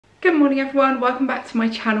Good morning everyone, welcome back to my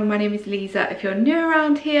channel. My name is Liza. If you're new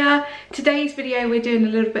around here, today's video we're doing a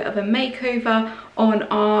little bit of a makeover on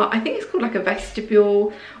our, I think it's called like a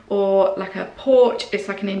vestibule or like a porch. It's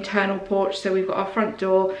like an internal porch. So we've got our front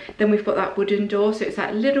door, then we've got that wooden door. So it's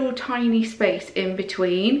that little tiny space in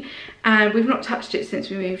between. And we've not touched it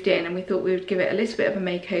since we moved in, and we thought we would give it a little bit of a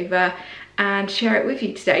makeover and share it with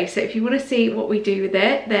you today. So if you want to see what we do with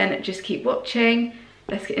it, then just keep watching.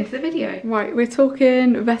 Let's get into the video. Right, we're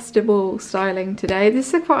talking vestibule styling today. This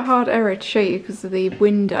is a quite hard area to show you because of the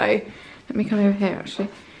window. Let me come over here actually.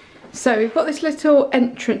 So we've got this little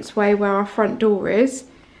entranceway where our front door is,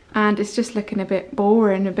 and it's just looking a bit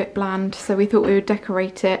boring, a bit bland, so we thought we would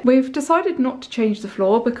decorate it. We've decided not to change the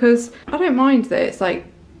floor because I don't mind that it's like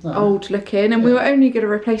old looking, and we were only going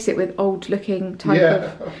to replace it with old looking type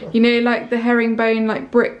of, you know, like the herringbone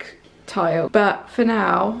like brick tile, but for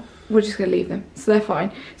now we're just gonna leave them, so they're fine.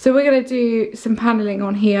 So we're gonna do some paneling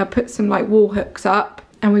on here, put some like wall hooks up,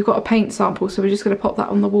 and we've got a paint sample, so we're just gonna pop that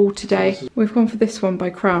on the wall today. We've gone for this one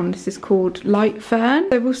by Crown. This is called Light Fern.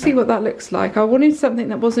 So we'll see what that looks like. I wanted something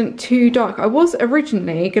that wasn't too dark. I was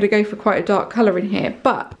originally gonna go for quite a dark color in here,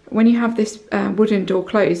 but when you have this wooden door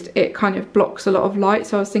closed, it kind of blocks a lot of light.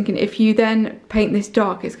 So I was thinking if you then paint this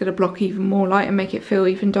dark, it's gonna block even more light and make it feel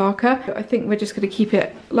even darker. But I think we're just gonna keep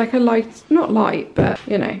it like a light, not light, but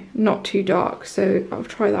you know, not too dark. So I'll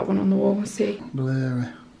try that one on the wall, see. Blurry.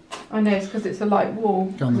 I know, it's because it's a light wall,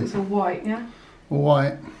 because it's all white, yeah?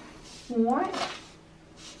 White. White?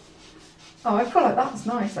 Oh, I feel like that's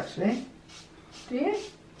nice actually. Do you?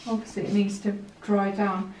 Obviously it needs to dry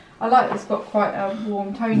down. I like that it's got quite a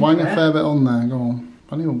warm tone. Why a fair bit on there, go on.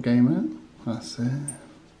 Funny old game, it? That's it.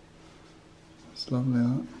 That's lovely,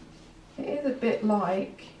 that. It is a bit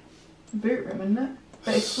like a boot room, isn't it?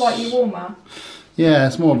 But it's slightly warmer. Yeah,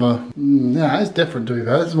 it's more of a, yeah, it's different to be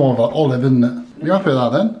fair. It's more of an olive, isn't it? You happy with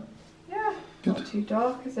that then? Yeah, good. Not too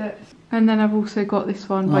dark, is it? And then I've also got this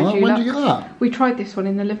one by Julia. When did you get that? We tried this one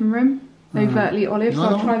in the living room, overtly olive, so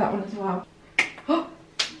I'll try that one as well.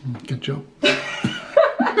 Good job.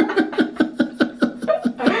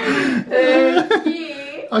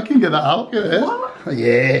 I can get that out, get it? What?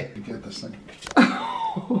 Yeah. Good, this thing.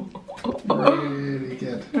 Really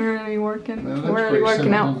good. Really working. Really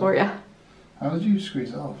working out for you. How did you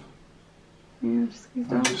squeeze it off? Yeah, just squeeze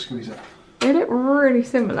it off. Just squeeze it. They look really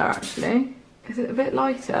similar actually. Is it a bit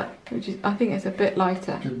lighter? Which is, I think it's a bit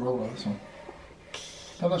lighter. Good roller, this one.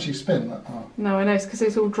 Don't actually spin that part. No, I know, it's because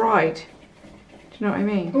it's all dried. Do you know what I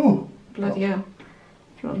mean? Oh! Bloody hell.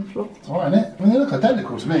 It's on the floor. It's alright, isn't it? I mean, they look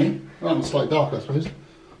identical to me. Well, it's slightly darker, I suppose.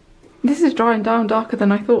 This is drying down darker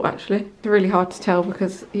than I thought actually. It's really hard to tell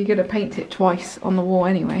because you're going to paint it twice on the wall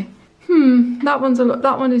anyway. That one's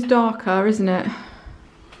that one is darker, isn't it?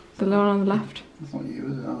 The one on the left. That's not you,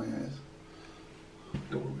 is it? Oh yeah, it is.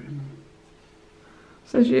 Adorable.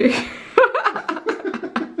 Says you.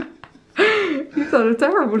 You've done a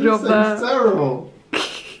terrible job there. It's terrible.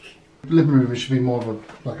 Living room should be more of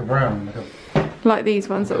a, like a brown. Like these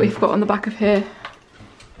ones that we've got on the back of here.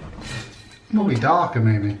 Probably darker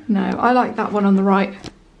maybe. No, I like that one on the right.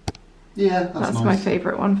 Yeah, that's nice. My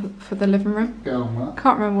favourite one for the living room. Go on with that.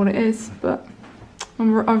 Can't remember what it is, but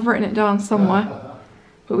I've written it down somewhere.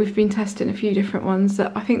 But we've been testing a few different ones.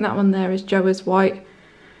 I think that one there is Joa's white.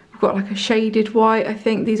 We've got like a shaded white, I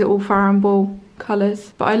think. These are all Farrow & Ball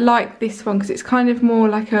colours. But I like this one because it's kind of more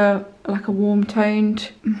like a warm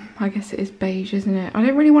toned, I guess it is beige, isn't it? I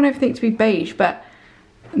don't really want everything to be beige, but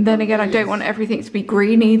then again I don't want everything to be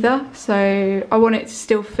green either, so I want it to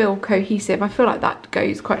still feel cohesive. I feel like that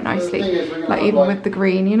goes quite nicely, like even with the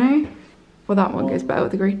green, you know? Well, that one goes better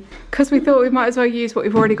with the green. Because we thought we might as well use what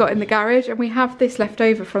we've already got in the garage, and we have this left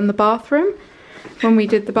over from the bathroom when we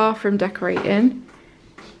did the bathroom decorating.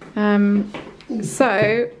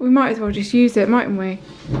 So we might as well just use it, mightn't we?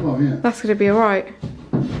 Oh yeah. That's going to be alright.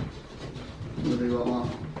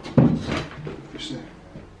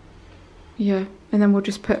 Yeah, and then we'll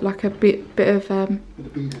just put like a bit of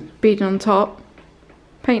beading on top.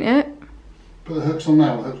 Paint it. Put the hooks on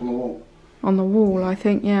there, or the hooks on the wall? On the wall, I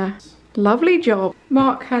think, yeah. Lovely job.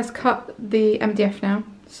 Mark has cut the MDF now,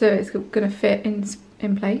 so it's going to fit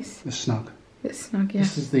in place. It's snug. It's snug, yeah.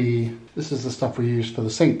 This is the stuff we use for the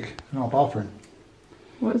sink in our bathroom.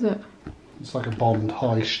 What is it? It's like a Bond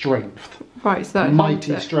high strength. Right, so that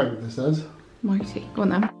mighty strength, it says. Mighty. Go on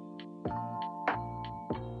then.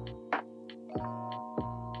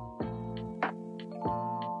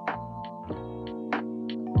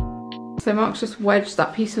 So Mark's just wedged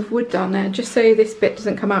that piece of wood down there just so this bit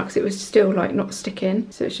doesn't come out because it was still like not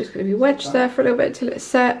sticking. So it's just going to be wedged there for a little bit till it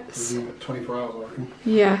sets. 24 hours, I reckon.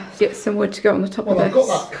 Yeah, get some wood to go on the top of this. I've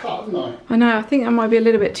got that cut, haven't I? I know, I think that might be a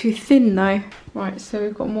little bit too thin though. Right, so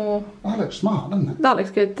we've got more. That looks smart, doesn't it? That looks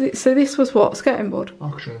good. So this was what? Skirting board?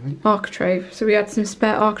 Architrave, I think. Architrave. So we had some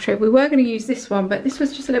spare architrave. We were going to use this one, but this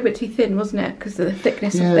was just a little bit too thin, wasn't it? Because of the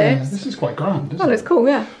thickness of this. This is quite grand, That looks cool,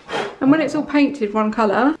 yeah. And when it's all painted one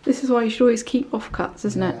colour, this is why you should always keep offcuts,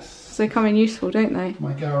 isn't it? Because they come in useful, don't they?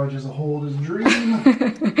 My garage is a hoarder's dream.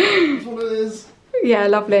 That's what it is. Yeah,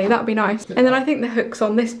 lovely. That'd be nice. And then I think the hook's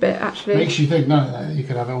on this bit, actually. Makes you think, no, that you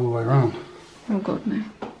could have it all the way around. Oh, God, no.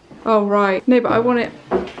 Oh, right. No, but I want it...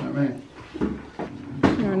 You know what I mean?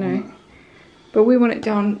 No, I know. But we want it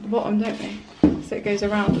down the bottom, don't we? So it goes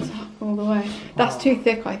around the top all the way. That's too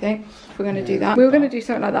thick, I think, if we're going to do that. We were going to do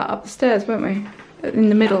something like that up the stairs, weren't we? In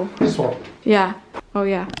the middle. This one? Yeah. Oh,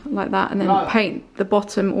 yeah. Like that. And then paint the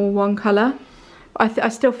bottom all one colour. I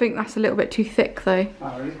still think that's a little bit too thick, though.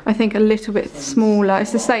 Oh, really? I think a little bit smaller.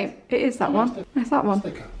 It's the same. It is that one. It's that one.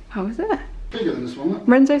 Thicker. Oh, is it? Bigger than this one, look.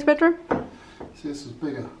 Renzo's bedroom? See, this is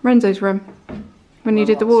bigger. Renzo's room. When you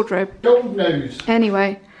did the wardrobe. Gold nose.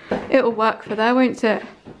 Anyway, it'll work for there, won't it?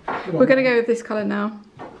 We're going to go with this colour now.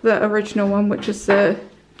 The original one, which is the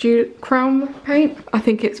crown paint. I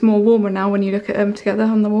think it's more warmer now when you look at them together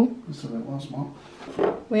on the wall. That's a bit more smart.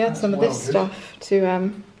 We had some of this stuff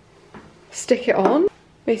to stick it on.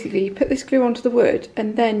 Basically, you put this glue onto the wood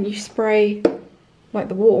and then you spray like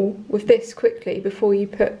the wall with this quickly before you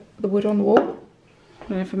put the wood on the wall. I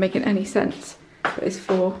don't know if I'm making any sense, but it's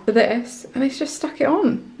for this, and it's just stuck it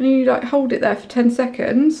on. And you like hold it there for 10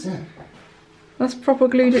 seconds. Yeah. That's proper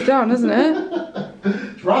glued it down, hasn't it?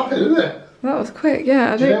 It's rapid, isn't it? That was quick,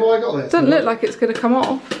 yeah. Do you know why I got this? Doesn't look like it's going to come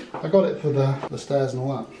off. I got it for the stairs and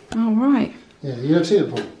all that. Oh, right. Yeah, you never seen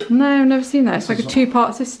it before? No, I've never seen that. It's like a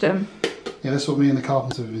two-part system. Yeah, that's what me and the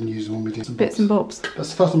carpenter have been using when we do some bits and bobs. That's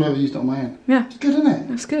the first time I ever used it on my own. Yeah. It's good, isn't it?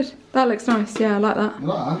 That's good. That looks nice. Yeah, I like that. You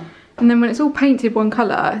like that? And then when it's all painted one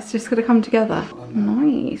colour, it's just going to come together.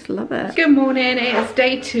 Nice, love it. Good morning, it is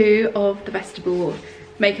day 2 of the vestibule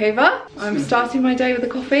makeover. I'm starting my day with a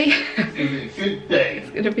coffee. It's going to be a good day. It's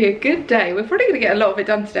going to be a good day. We're probably going to get a lot of it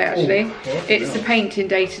done today, actually. Oh, it's the painting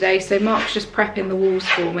day today, so Mark's just prepping the walls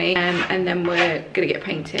for me, and then we're going to get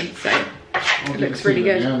painting, so it looks really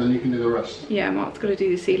good. Yeah, and then you can do the rest. Yeah, Mark's got to do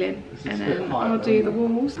the ceiling, and then I'll high, do the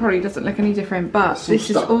walls. Probably doesn't look any different, but this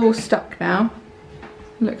is all stuck now.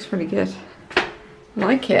 Looks really good. I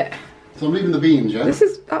like it. So I'm leaving the beams, yeah?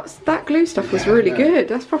 That glue stuff was really good.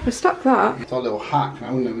 That's proper stuck, that. It's our little hack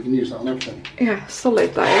now, isn't it? We can use that on everything. Yeah,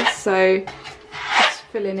 solid that is. So just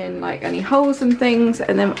filling in like any holes and things,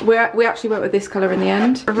 and then we actually went with this colour in the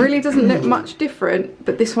end. It really doesn't look much different,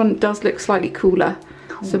 but this one does look slightly cooler.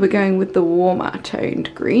 Cool. So we're going with the warmer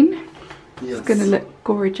toned green. Yes. It's gonna look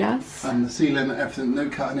gorgeous. And the ceiling, everything, no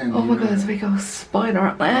cutting in. Oh my god, there's a big old spider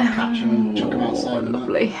up there. I'll catch him and chuck him outside.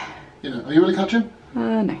 Lovely. You know, are you really catching?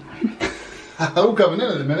 No. All coming in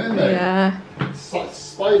a minute, isn't it? Yeah. It's like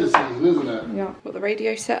spider season, isn't it? Yeah. Got the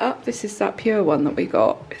radio set up. This is that pure one that we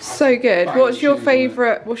got. It's so good. What's your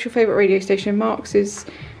favourite radio station? Mark's is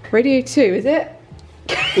Radio 2, is it?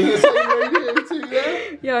 Is it Radio 2,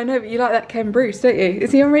 yeah? Yeah, I know, but you like that Ken Bruce, don't you?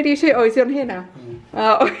 Is he on Radio 2? Oh, is he on here now?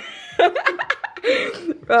 Oh.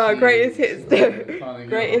 Oh, greatest hits.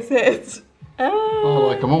 Greatest hits. Oh,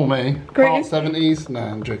 like them all, me. Heart 70s? No,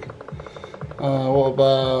 I'm joking. What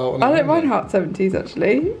about... I don't mind Heart 70s,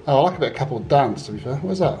 actually. Oh, I like a bit of Capital Dance, to be fair.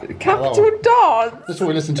 What's that? Capital Dance? That's what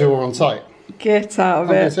we listen to when we're on site. Get out of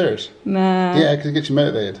I'm it. being serious. Nah. Yeah, because it gets you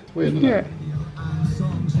motivated. Weird, isn't it?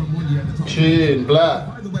 Tune, blah.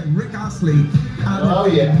 By the way, Rick Astley Oh,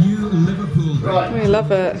 yeah. new Liverpool. Right. We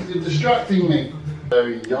love it. You're distracting me. Oh,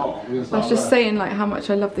 yeah. I was just saying like how much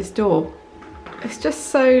I love this door. It's just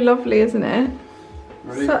so lovely, isn't it?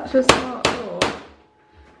 Ready? Such a smart door.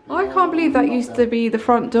 I can't believe that used to be the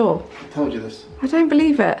front door. I told you this. I don't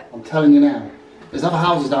believe it. I'm telling you now. There's other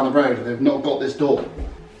houses down the road and they've not got this door.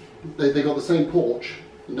 They got the same porch,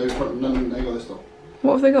 no front, none, they got this door.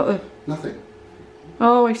 What have they got there? Nothing.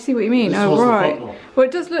 Oh, I see what you mean. This Oh, was the right. front door. Well,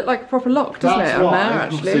 it does look like a proper lock, doesn't it, on there,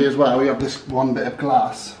 actually? See as well, we have this one bit of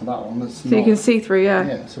glass for that one. That's so you can see through, yeah.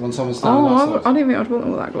 Yeah, so when someone's standing outside. I don't think I'd want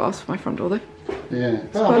all that glass for my front door, though. Yeah.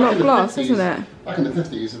 It's quite a lot of glass, isn't it? Back in the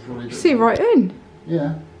 50s, if probably. You see right in.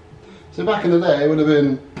 Yeah. So back in the day, it would have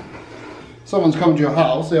been someone's come to your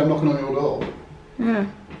house, say I'm knocking on your door. Yeah.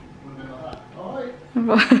 Alright.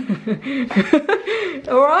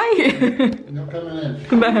 Alright? You're not coming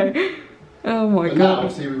in. No. Oh my but god. now,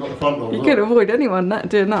 see, we've got the front door. You could avoid anyone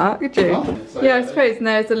doing that, could you? Oh, so yeah, I suppose, and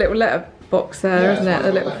there's a little letter box there, Yeah, isn't it?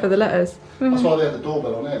 The little for the letters. That's why they had the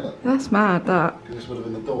doorbell on here. Look. That's mad, that. This would have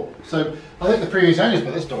been the door. So I think the previous owners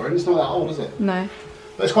put this door in. It's not that old, is it? No.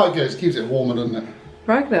 But it's quite good. It keeps it warmer, doesn't it?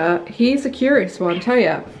 Ragnar, he's a curious one, tell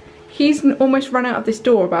ya. He's almost run out of this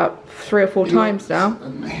door about 3 or 4 times now.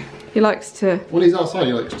 He likes to... When he's outside,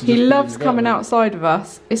 he likes to... He loves coming outside of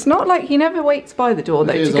us. It's not like he never waits by the door,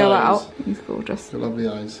 though, to go out. He's gorgeous. Got lovely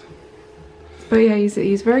eyes. But yeah,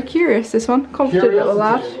 he's very curious, this one. Confident little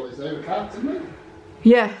lad.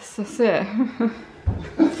 Yes, that's it.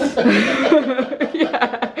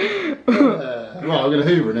 Yeah. Right, I'm going to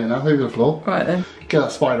hoover in here now. Hoover the floor. Right then. Get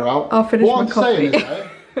that spider out. I'll finish my coffee. What I'm saying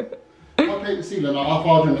is, though, if I paint the ceiling, how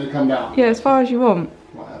far do you want it to come down? Yeah, as far as you want.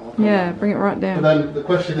 Right, Yeah, bring it right down. But then the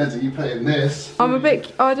question is, are you painting this? I'm a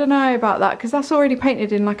bit, I don't know about that, because that's already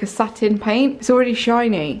painted in like a satin paint. It's already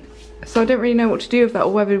shiny. So I don't really know what to do with that,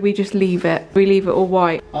 or whether we just leave it. We leave it all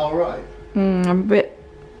white. Oh, right. I'm a bit...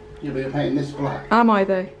 You'll be painting this black. Am I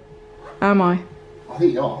though? Am I? I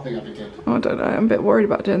think you are. I think that'd be good. I don't know, I'm a bit worried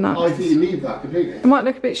about doing that. I think you leave that completely. It might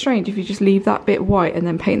look a bit strange if you just leave that bit white and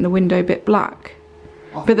then paint the window bit black.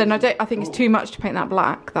 But then I think it's too much to paint that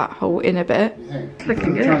black, that whole inner bit. You think? It's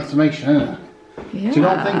looking good. Transformation, isn't it? Yeah. Do you know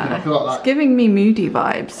what I'm thinking? I feel like that. It's giving me moody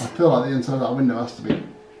vibes. I feel like the inside of that window has to be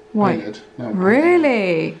White. painted. No,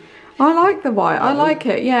 Really? I like the white. I like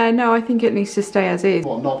it. Yeah, no, I think it needs to stay as is.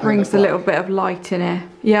 What, not Brings paint a it little bit of light in here.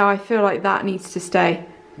 Yeah, I feel like that needs to stay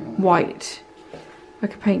white. I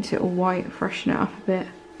could paint it all white, freshen it up a bit.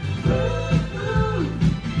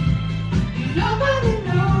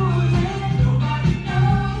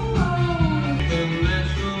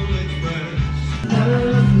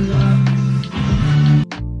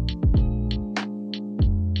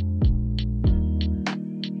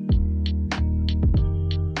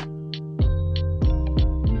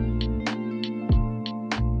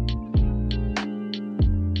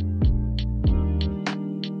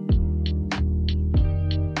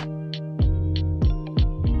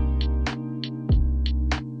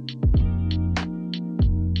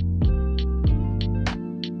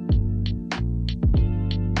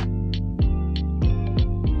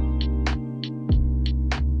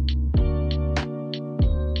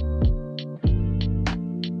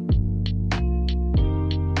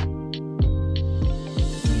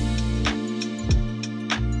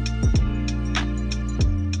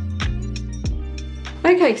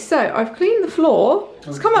 Okay, so I've cleaned the floor.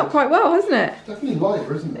 It's come up quite well, hasn't it? Definitely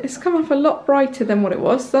lighter, isn't it? It's come up a lot brighter than what it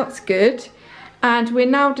was, so that's good. And we're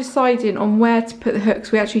now deciding on where to put the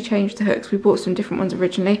hooks. We actually changed the hooks. We bought some different ones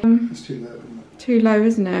originally. It's too low, isn't it? Too low,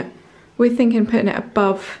 isn't it? We're thinking putting it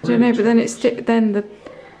above. I don't know, but then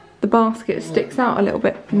the basket sticks out a little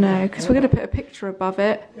bit. No, because we're going to put a picture above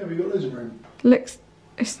it. Yeah, we've got loads of room.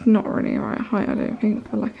 It's not really the right height, I don't think,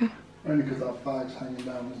 for like a... Only because that bag's hanging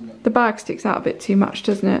down, isn't it? The bag sticks out a bit too much,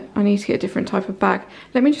 doesn't it? I need to get a different type of bag.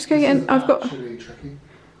 Let me just go get This is tricky.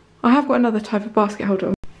 I have got another type of basket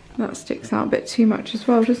holder. That sticks out a bit too much as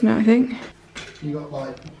well, doesn't it, I think? You got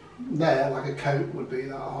like, there, like a coat would be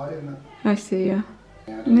that height, isn't it? I see, yeah.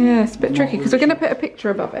 Yeah, it's a bit tricky, because we're going to put a picture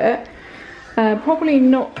above it. Probably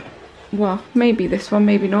not, well, maybe this one,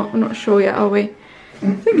 maybe not. I'm not sure yet, are we?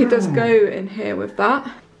 I think it does go in here with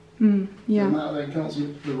that. Yeah. You can't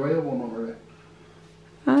see the rail one on it.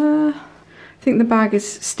 I think the bag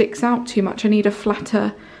sticks out too much. I need a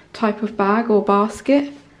flatter type of bag or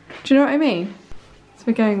basket. Do you know what I mean? So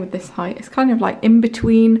we're going with this height. It's kind of like in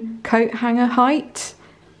between coat hanger height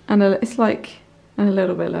and it's like a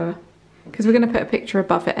little bit lower, because we're going to put a picture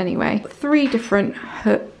above it anyway. 3 different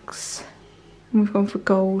hooks, and we've gone for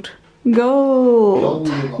gold.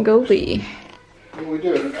 Goldie. What are we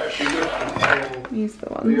doing? Actually, These are the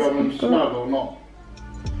ones. Are you on snug or not?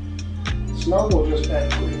 Snug or just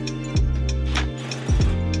equity?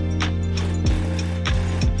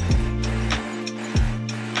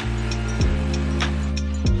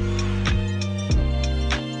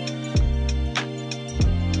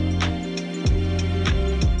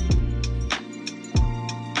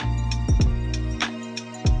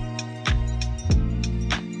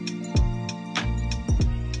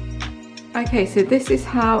 Okay, so this is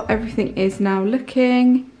how everything is now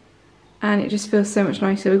looking, and it just feels so much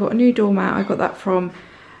nicer. We've got a new doormat. I got that from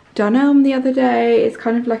Dunelm the other day. It's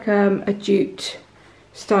kind of like a jute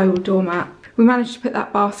style doormat. We managed to put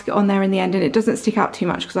that basket on there in the end, and it doesn't stick out too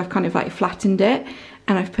much because I've kind of like flattened it,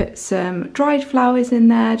 and I've put some dried flowers in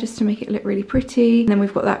there just to make it look really pretty. And then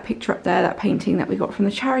we've got that picture up there, that painting that we got from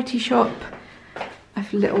the charity shop a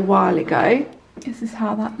little while ago. This is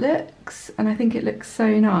how that looks, and I think it looks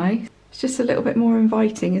so nice. It's just a little bit more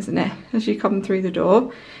inviting, isn't it, as you come through the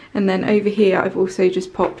door. And then over here I've also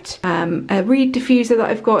just popped a reed diffuser that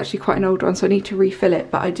I've got, actually quite an old one, so I need to refill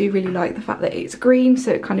it, but I do really like the fact that it's green,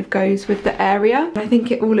 so it kind of goes with the area. And I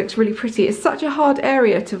think it all looks really pretty. It's such a hard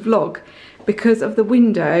area to vlog because of the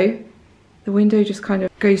window. The window just kind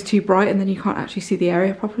of goes too bright and then you can't actually see the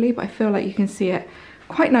area properly, but I feel like you can see it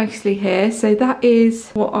quite nicely here. So that is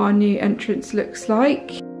what our new entrance looks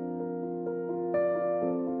like.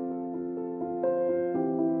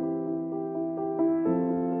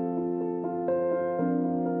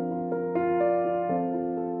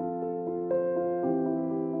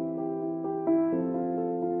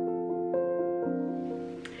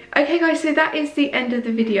 Okay guys, so that is the end of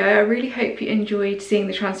the video. I really hope you enjoyed seeing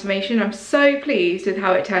the transformation. I'm so pleased with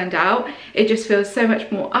how it turned out. It just feels so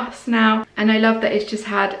much more us now, and I love that it's just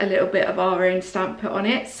had a little bit of our own stamp put on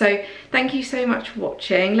it. So thank you so much for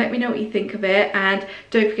watching. Let me know what you think of it, and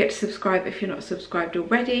don't forget to subscribe if you're not subscribed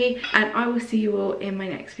already, and I will see you all in my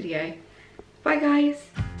next video. Bye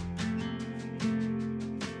guys.